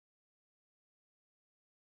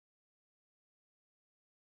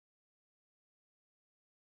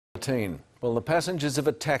Well, the passengers of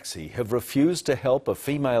a taxi have refused to help a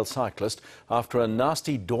female cyclist after a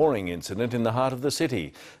nasty dooring incident in the heart of the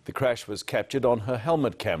city. The crash was captured on her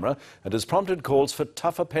helmet camera and has prompted calls for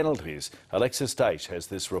tougher penalties. Alexis Daish has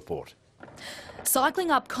this report.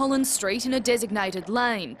 Cycling up Collins Street in a designated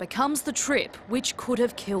lane becomes the trip which could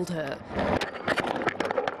have killed her.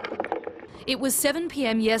 It was 7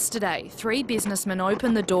 p.m. yesterday. Three businessmen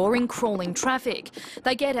open the door in crawling traffic.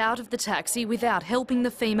 They get out of the taxi without helping the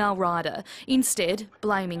female rider, instead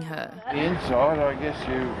blaming her. The inside, I guess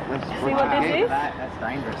that's See what this is? That's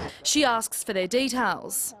dangerous. She asks for their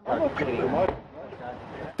details.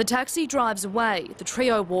 The taxi drives away, the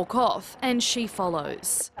trio walk off and she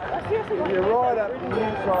follows. You're right up the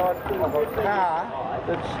inside of a car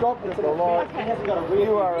that stopped at the light.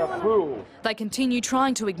 You are a fool. They continue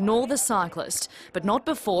trying to ignore the cyclist, but not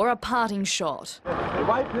before a parting shot. The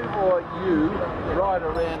way people like you ride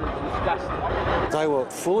around is disgusting. They were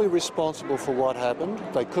fully responsible for what happened.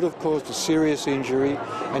 They could have caused a serious injury,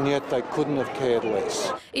 and yet they couldn't have cared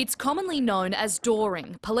less. It's commonly known as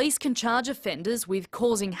dooring. Police can charge offenders with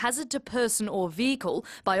causing hazard to person or vehicle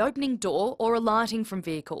by opening door or alighting from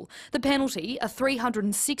vehicle. The penalty, a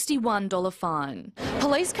 $361 fine.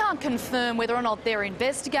 Police can't confirm whether or not they're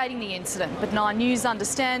investigating the incident, but 9 News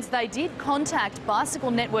understands they did contact Bicycle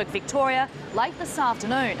Network Victoria late this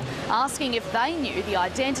afternoon, asking if they knew the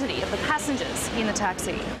identity of the passengers in the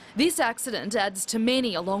taxi. This accident adds to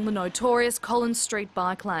many along the notorious Collins Street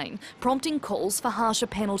bike lane, prompting calls for harsher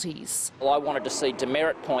penalties. Well, I wanted to see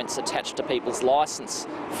demerit points attached to people's licence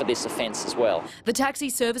for this offence as well. The Taxi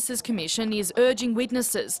Services Commission is urging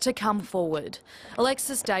witnesses to come forward.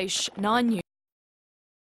 Alexis Daish, 9 News.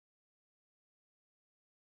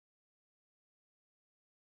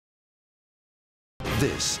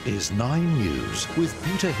 This is 9 News with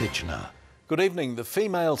Peter Hitchner. Good evening. The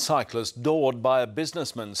female cyclist doored by a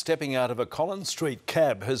businessman stepping out of a Collins Street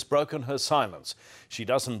cab has broken her silence. She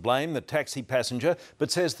doesn't blame the taxi passenger,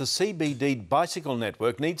 but says the CBD bicycle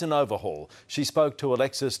network needs an overhaul. She spoke to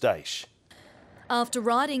Alexis Daish. After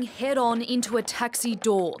riding head-on into a taxi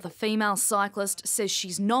door, the female cyclist says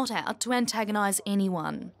she's not out to antagonise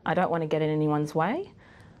anyone. I don't want to get in anyone's way.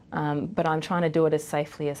 But I'm trying to do it as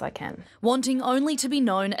safely as I can. Wanting only to be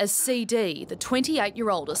known as CD, the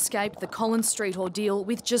 28-year-old escaped the Collins Street ordeal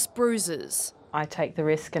with just bruises. I take the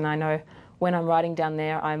risk and I know when I'm riding down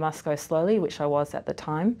there I must go slowly, which I was at the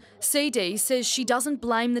time. CD says she doesn't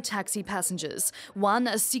blame the taxi passengers. One,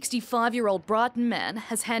 a 65-year-old Brighton man,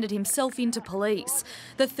 has handed himself in to police.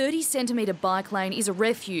 The 30-centimetre bike lane is a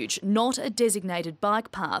refuge, not a designated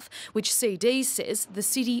bike path, which CD says the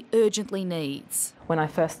city urgently needs. When I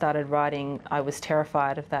first started riding, I was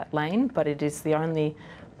terrified of that lane, but it is the only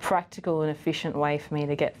practical and efficient way for me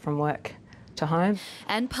to get from work to home.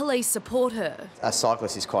 And police support her. A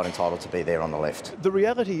cyclist is quite entitled to be there on the left. The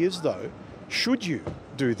reality is, though, should you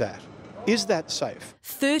do that? Is that safe?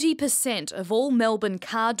 30% of all Melbourne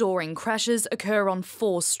car dooring crashes occur on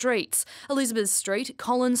 4 streets: Elizabeth Street,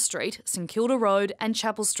 Collins Street, St Kilda Road and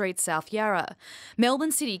Chapel Street, South Yarra.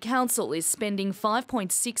 Melbourne City Council is spending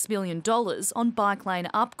 $5.6 million on bike lane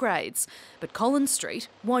upgrades, but Collins Street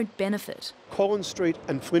won't benefit. Collins Street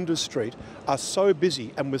and Flinders Street are so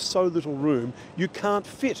busy and with so little room, you can't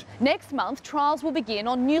fit. Next month, trials will begin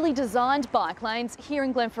on newly designed bike lanes here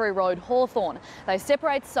in Glenferrie Road, Hawthorn. They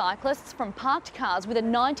separate cyclists from parked cars with a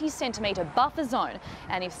 90-centimetre buffer zone,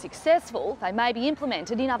 and if successful, they may be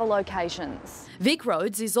implemented in other locations. Vic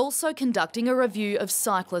Roads is also conducting a review of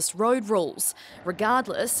cyclist road rules.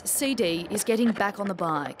 Regardless, CD is getting back on the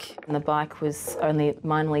bike. And the bike was only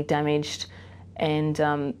minorly damaged and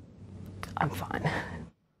I'm fine.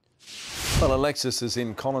 Well, Alexis is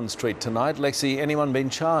in Collins Street tonight. Lexi, anyone been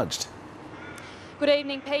charged? Good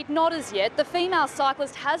evening, Pete. Not as yet. The female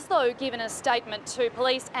cyclist has, though, given a statement to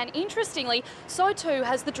police, and interestingly, so too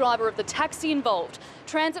has the driver of the taxi involved.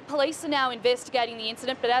 Transit police are now investigating the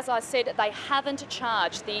incident, but as I said, they haven't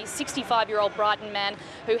charged the 65-year-old Brighton man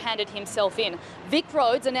who handed himself in. Vic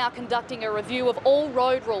Roads are now conducting a review of all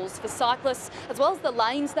road rules for cyclists, as well as the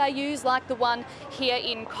lanes they use, like the one here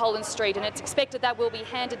in Collins Street, and it's expected that will be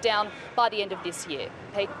handed down by the end of this year.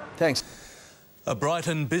 Pete? Thanks. A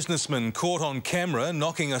Brighton businessman caught on camera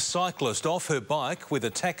knocking a cyclist off her bike with a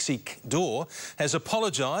taxi door has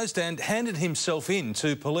apologised and handed himself in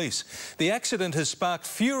to police. The accident has sparked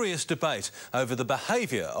furious debate over the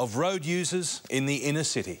behaviour of road users in the inner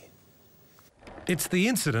city. It's the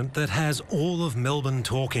incident that has all of Melbourne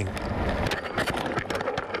talking.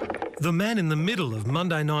 The man in the middle of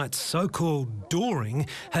Monday night's so-called dooring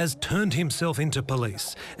has turned himself into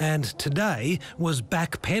police and today was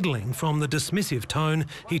backpedalling from the dismissive tone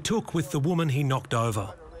he took with the woman he knocked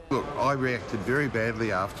over. Look, I reacted very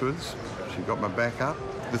badly afterwards. She got my back up.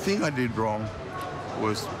 The thing I did wrong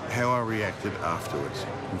was how I reacted afterwards.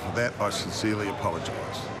 And for that, I sincerely apologise.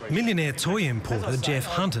 Millionaire toy importer Jeff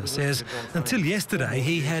Hunter says until yesterday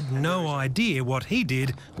he had no idea what he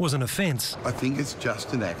did was an offence. I think it's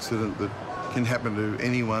just an accident that can happen to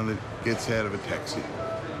anyone that gets out of a taxi,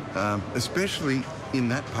 especially in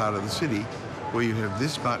that part of the city where you have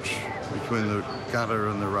this much between the gutter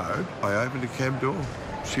and the road. I opened a cab door.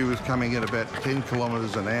 She was coming at about 10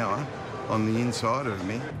 kilometres an hour on the inside of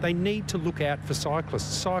me. They need to look out for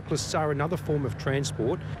cyclists. Cyclists are another form of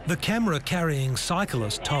transport. The camera-carrying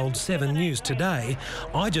cyclist told 7 News today,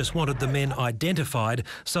 "I just wanted the men identified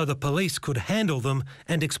so the police could handle them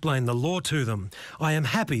and explain the law to them. I am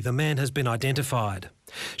happy the man has been identified."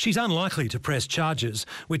 She's unlikely to press charges,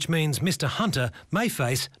 which means Mr Hunter may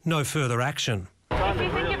face no further action. If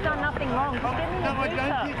you think you've done nothing wrong, just get in the I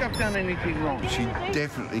don't think I've done anything wrong. She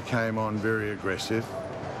definitely came on very aggressive.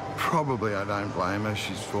 Probably I don't blame her,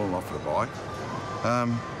 she's fallen off her bike.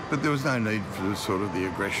 But there was no need for the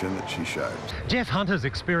aggression that she showed. Jeff Hunter's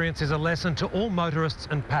experience is a lesson to all motorists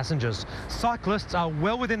and passengers. Cyclists are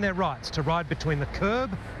well within their rights to ride between the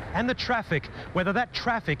curb and the traffic, whether that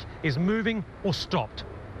traffic is moving or stopped.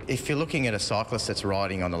 If you're looking at a cyclist that's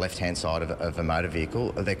riding on the left-hand side of a motor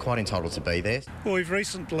vehicle, they're quite entitled to be there. Well, we've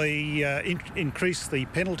recently increased the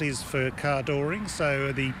penalties for car dooring,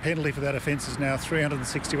 so the penalty for that offence is now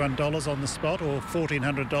 $361 on the spot, or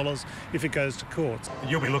 $1,400 if it goes to court.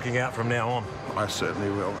 You'll be looking out from now on. I certainly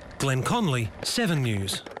will. Glenn Conley, 7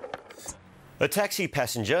 News. A taxi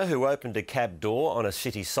passenger who opened a cab door on a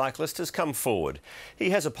city cyclist has come forward.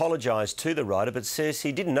 He has apologised to the rider but says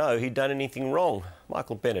he didn't know he'd done anything wrong.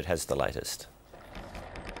 Michael Bennett has the latest.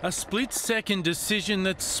 A split-second decision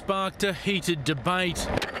that sparked a heated debate.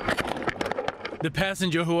 The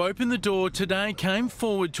passenger who opened the door today came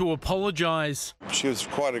forward to apologise. She was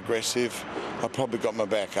quite aggressive. I probably got my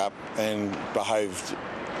back up and behaved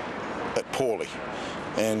poorly.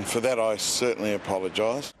 And for that, I certainly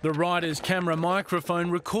apologise. The rider's camera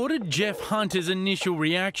microphone recorded Jeff Hunter's initial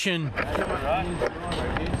reaction. Can I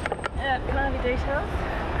have your details?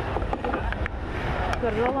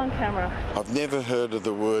 Got it all on camera. I've never heard of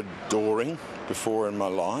the word dooring before in my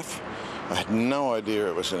life. I had no idea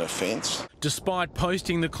it was an offence. Despite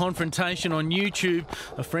posting the confrontation on YouTube,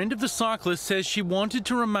 a friend of the cyclist says she wanted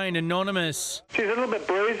to remain anonymous. She's a little bit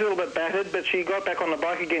bruised, a little bit battered, but she got back on the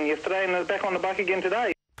bike again yesterday and is back on the bike again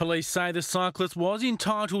today. Police say the cyclist was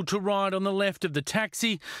entitled to ride on the left of the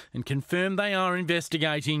taxi and confirm they are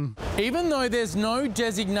investigating. Even though there's no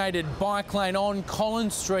designated bike lane on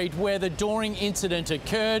Collins Street where the dooring incident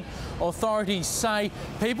occurred, authorities say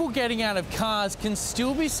people getting out of cars can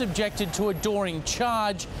still be subjected to a dooring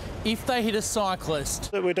charge if they hit a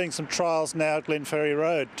cyclist. We're doing some trials now at Glenferrie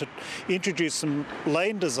Road to introduce some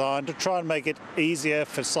lane design to try and make it easier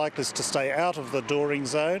for cyclists to stay out of the dooring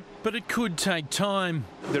zone. But it could take time.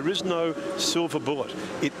 There is no silver bullet.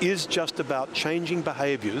 It is just about changing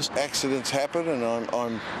behaviours. Accidents happen and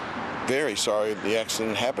I'm very sorry the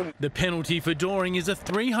accident happened. The penalty for dooring is a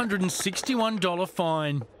 $361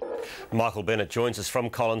 fine. Michael Bennett joins us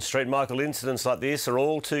from Collins Street. Michael, incidents like this are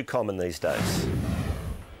all too common these days.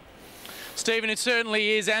 Stephen, it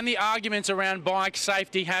certainly is, and the arguments around bike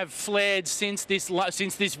safety have flared since this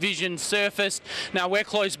vision surfaced. Now, we're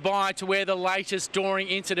close by to where the latest dooring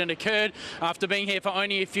incident occurred. After being here for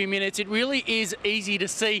only a few minutes, it really is easy to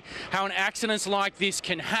see how an accident like this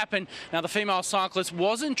can happen. Now, the female cyclist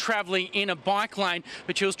wasn't travelling in a bike lane,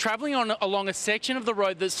 but she was travelling along a section of the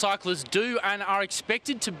road that cyclists do and are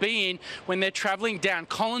expected to be in when they're travelling down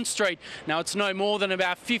Collins Street. Now, it's no more than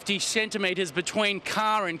about 50 centimetres between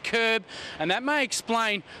car and curb, and that may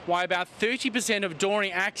explain why about 30% of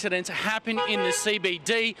dooring accidents happen in the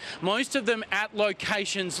CBD, most of them at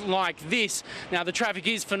locations like this. Now, the traffic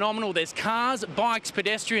is phenomenal. There's cars, bikes,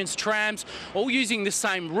 pedestrians, trams, all using the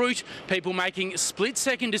same route, people making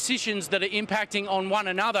split-second decisions that are impacting on one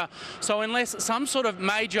another. So unless some sort of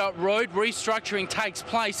major road restructuring takes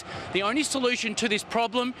place, the only solution to this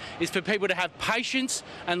problem is for people to have patience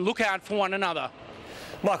and look out for one another.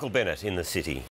 Michael Bennett in the city.